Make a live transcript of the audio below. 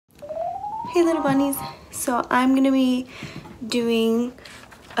Hey little bunnies. So I'm gonna be doing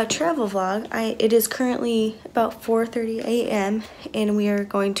a travel vlog. It is currently about 4:30 a.m. and we are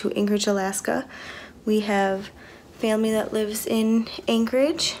going to Anchorage, Alaska. We have family that lives in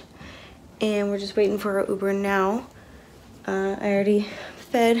Anchorage and we're just waiting for our Uber now. I already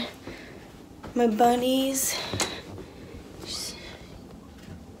fed my bunnies. She's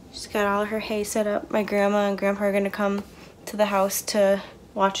got all her hay set up. My grandma and grandpa are gonna come to the house to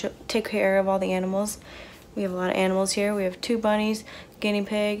take care of all the animals. We have a lot of animals here. We have 2 bunnies, a guinea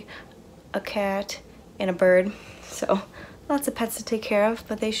pig, a cat, and a bird. So lots of pets to take care of,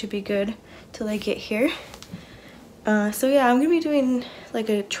 but they should be good till they get here. So yeah, I'm gonna be doing like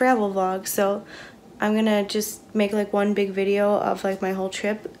a travel vlog. So I'm gonna just make like one big video of like my whole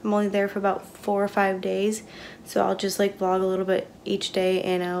trip. I'm only there for about 4 or 5 days. So I'll just like vlog a little bit each day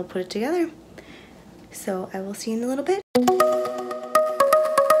and I'll put it together. So I will see you in a little bit.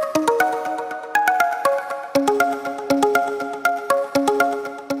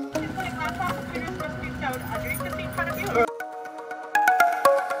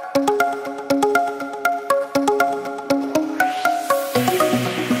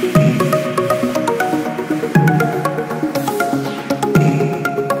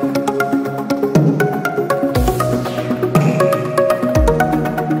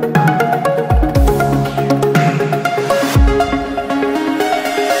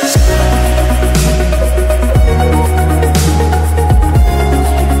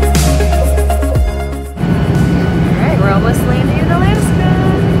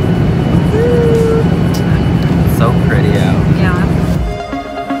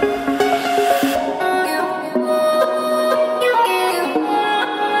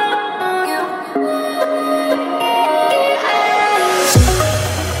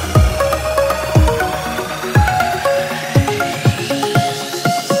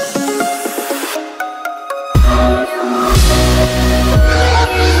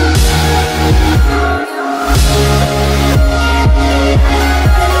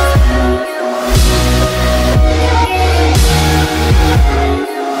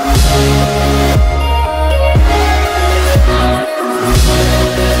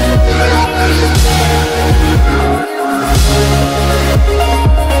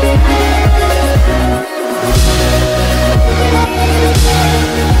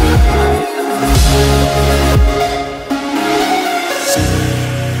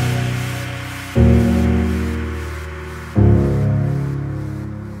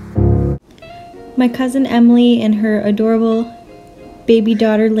 My cousin Emily and her adorable baby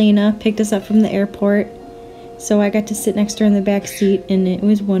daughter Lena picked us up from the airport, so I got to sit next to her in the back seat and it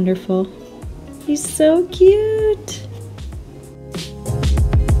was wonderful. She's so cute!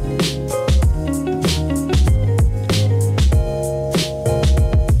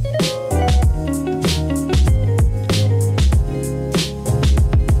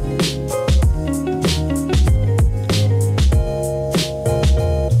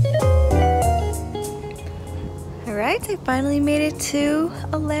 I finally made it to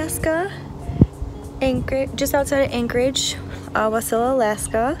Alaska, Anchorage, just outside of Anchorage, Wasilla,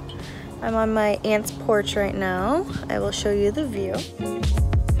 Alaska. I'm on my aunt's porch right now. I will show you the view.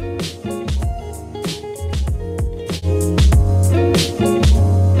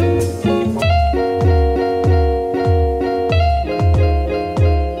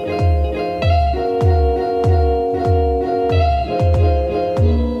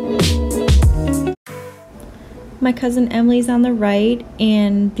 My cousin Emily's on the right,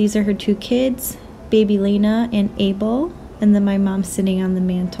 and these are her 2 kids, baby Lena and Abel, and then my mom's sitting on the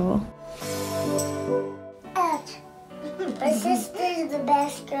mantle. My sister's the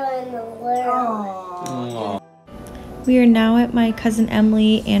best girl in the world. We are now at my cousin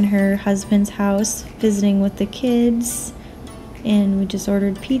Emily and her husband's house visiting with the kids, and we just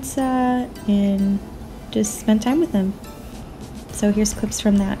ordered pizza and just spent time with them. So here's clips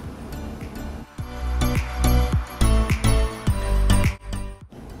from that.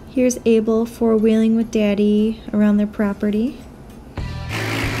 Here's Abel 4-wheeling with Daddy around their property.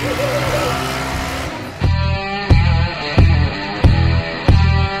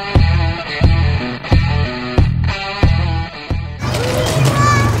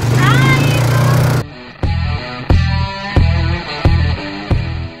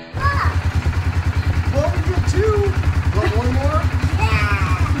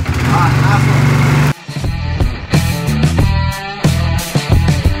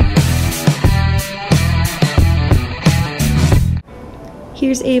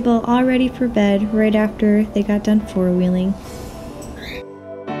 Here's Abel all ready for bed right after they got done 4-wheeling.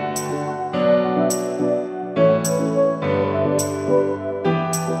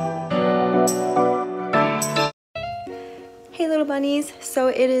 bunnies. So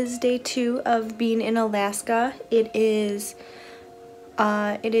it is day 2 of being in Alaska. It is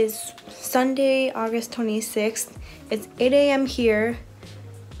Sunday, August 26th. It's 8 a.m. here,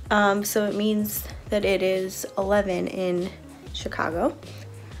 so it means that it is 11 in Chicago.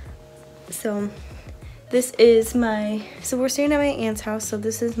 So this is so we're staying at my aunt's house. So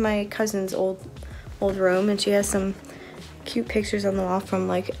this is my cousin's old room, and she has some cute pictures on the wall from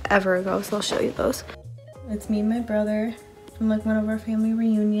like ever ago. So I'll show you those. It's me and my brother from like one of our family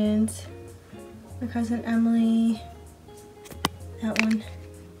reunions. My cousin Emily. That one.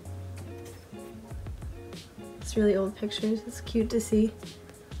 It's really old pictures. It's cute to see.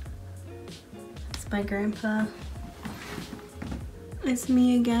 It's my grandpa. It's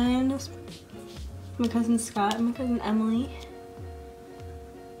me again. It's my cousin Scott and my cousin Emily.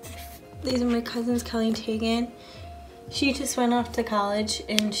 These are my cousins Kelly and Tegan. She just went off to college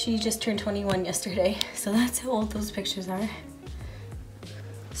and she just turned 21 yesterday. So that's how old those pictures are.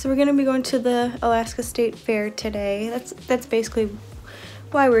 So we're gonna be going to the Alaska State Fair today. That's basically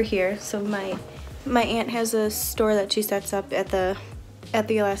why we're here. So my aunt has a store that she sets up at the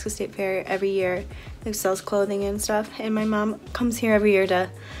Alaska State Fair every year. It sells clothing and stuff. And my mom comes here every year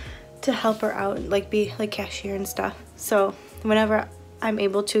to help her out, like be like cashier and stuff. So whenever I'm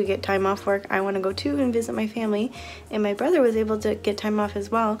able to get time off work, I want to go too and visit my family. And my brother was able to get time off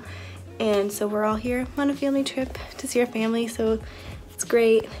as well. And so we're all here on a family trip to see our family. So it's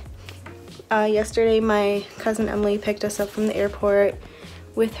great. Yesterday, my cousin Emily picked us up from the airport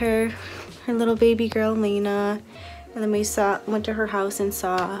with her little baby girl, Elena. And then we went to her house and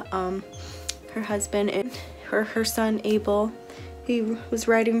saw her husband and her son, Abel. He was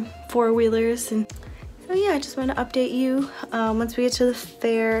riding 4-wheelers. And so yeah, I just want to update you. Once we get to the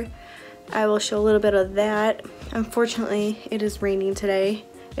fair, I will show a little bit of that. Unfortunately, it is raining today.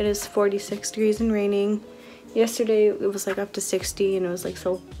 It is 46 degrees and raining. Yesterday it was like up to 60 and it was like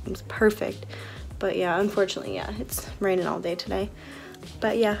it was perfect. But yeah, unfortunately, yeah, it's raining all day today.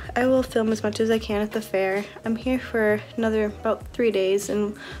 But yeah, I will film as much as I can at the fair. I'm here for about 3 days,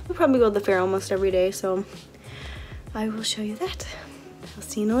 and we'll probably go to the fair almost every day, so I will show you that. I'll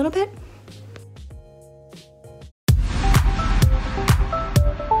see you in a little bit.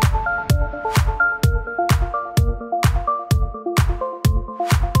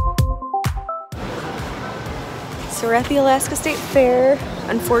 So we're at the Alaska State Fair.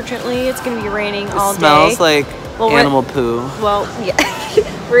 Unfortunately, it's gonna be raining all day. It smells like animal poo. Well, yeah.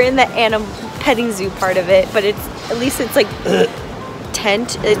 We're in the animal petting zoo part of it, but at least it's like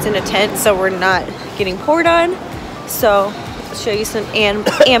tent. It's in a tent, so we're not getting poured on. So I'll show you some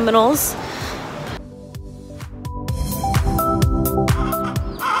aminals.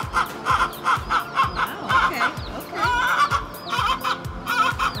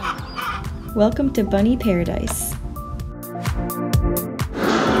 Welcome to Bunny Paradise.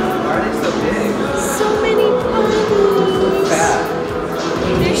 Why are they so big? So many bunnies. Fat.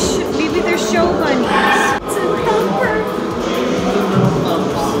 Maybe they're show bunnies. It's a thumper.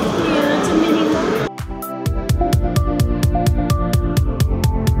 Yeah, it's a mini one.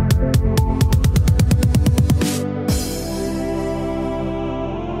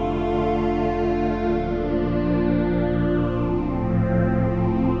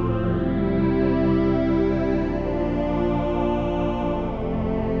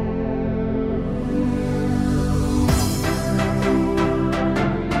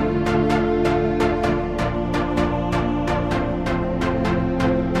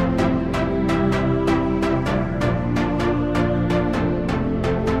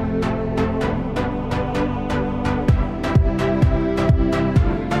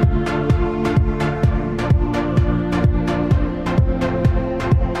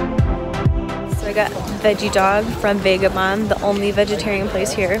 I got Veggie Dog from Vagabond, the only vegetarian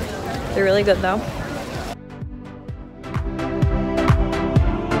place here. They're really good though.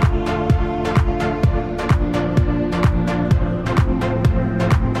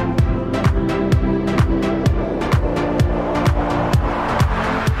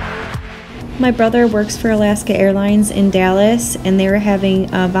 My brother works for Alaska Airlines in Dallas, and they were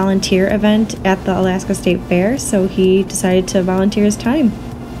having a volunteer event at the Alaska State Fair, so he decided to volunteer his time.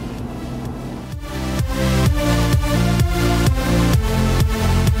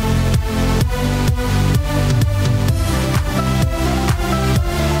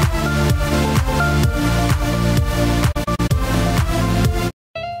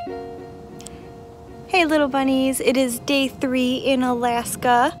 Hey little bunnies, it is day 3 in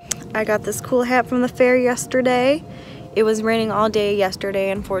Alaska. I got this cool hat from the fair yesterday. It was raining all day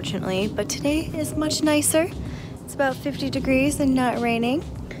yesterday, unfortunately, but today is much nicer. It's about 50 degrees and not raining.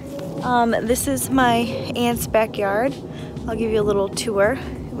 This is my aunt's backyard. I'll give you a little tour.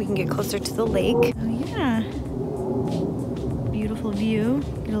 We can get closer to the lake. Oh yeah. Beautiful view.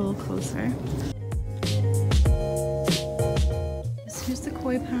 Get a little closer. Here's the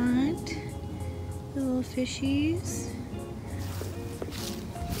koi pond. The little fishies.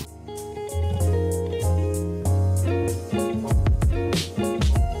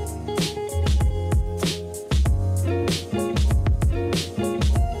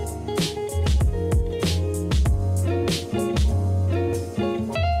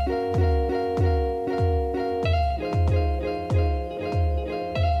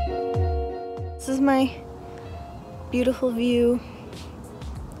 This is my beautiful view.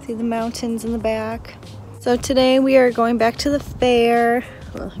 See the mountains in the back. So today we are going back to the fair.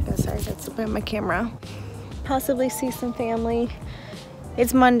 Oh, sorry, that's my camera. Possibly see some family.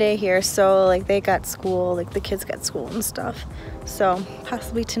 It's Monday here, so like they got school, like the kids got school and stuff. So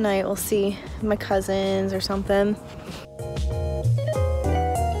possibly tonight we'll see my cousins or something.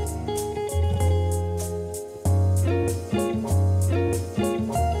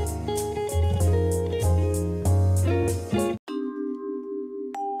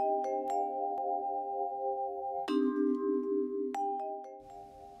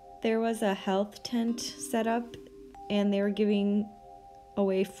 There was a health tent set up and they were giving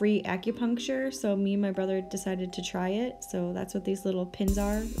away free acupuncture, so me and my brother decided to try it. So that's what these little pins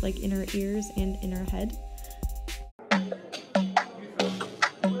are, like in our ears and in our head.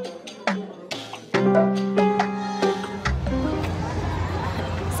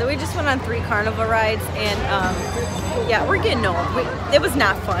 So we just went on 3 carnival rides and yeah, we're getting old. It was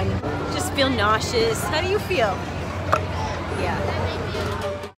not fun. Just feel nauseous. How do you feel? Yeah.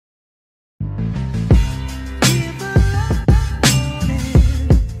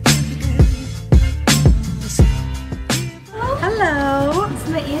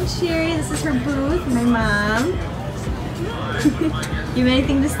 Sherry, this is her booth, my mom. You have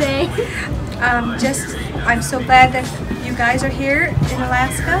anything to say? I'm so glad that you guys are here in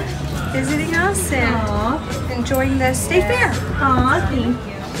Alaska visiting us and enjoying the state fair. Aw, thank you.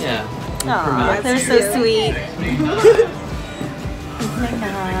 Yeah. Aw, they're so sweet. My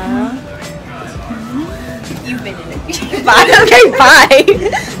mom. You've been in it. Bye. Okay, bye.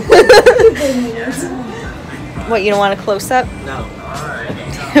 What, you don't want a close-up? No.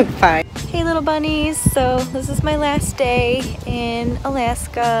 Bye. Hey little bunnies, so this is my last day in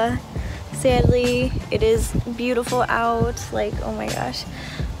Alaska. Sadly, it is beautiful out, like oh my gosh.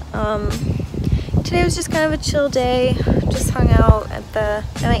 Today was just kind of a chill day. Just hung out at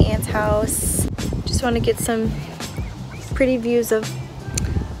my aunt's house. Just want to get some pretty views of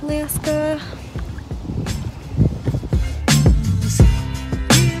Alaska.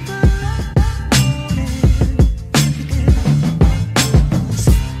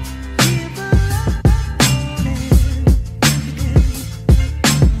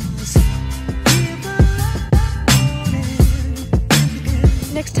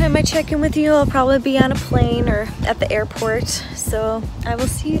 Next time I check in with you, I'll probably be on a plane or at the airport, so I will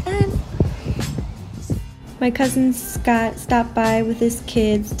see you then. My cousin Scott stopped by with his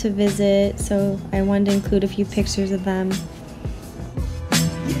kids to visit, so I wanted to include a few pictures of them.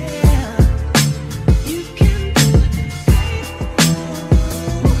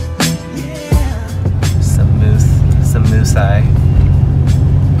 Some moose eye.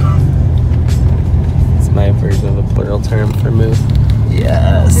 It's my version of a plural term for moose.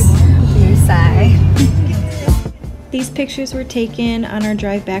 Yes. These pictures were taken on our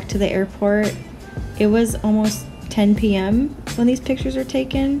drive back to the airport. It was almost 10 p.m. when these pictures were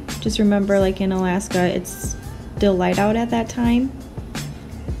taken. Just remember, like in Alaska, it's still light out at that time.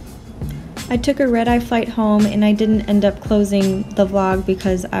 I took a red-eye flight home and I didn't end up closing the vlog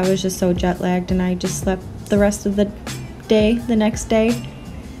because I was just so jet lagged and I just slept the rest of the day, the next day.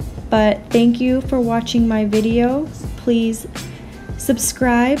 But thank you for watching my video. Please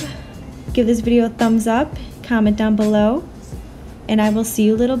subscribe, give this video a thumbs up, comment down below, and I will see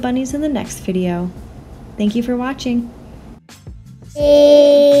you little bunnies in the next video. Thank you for watching.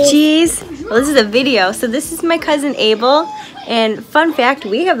 Cheese. Well, this is a video. So this is my cousin Abel, and fun fact,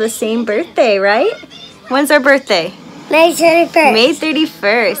 we have the same birthday, right? When's our birthday? May 31st. May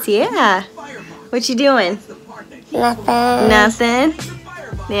 31st, yeah. What you doing? Nothing. Nothing?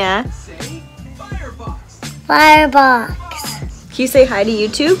 Yeah. Firebox. Can you say hi to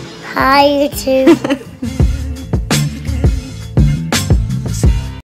YouTube? Hi, YouTube.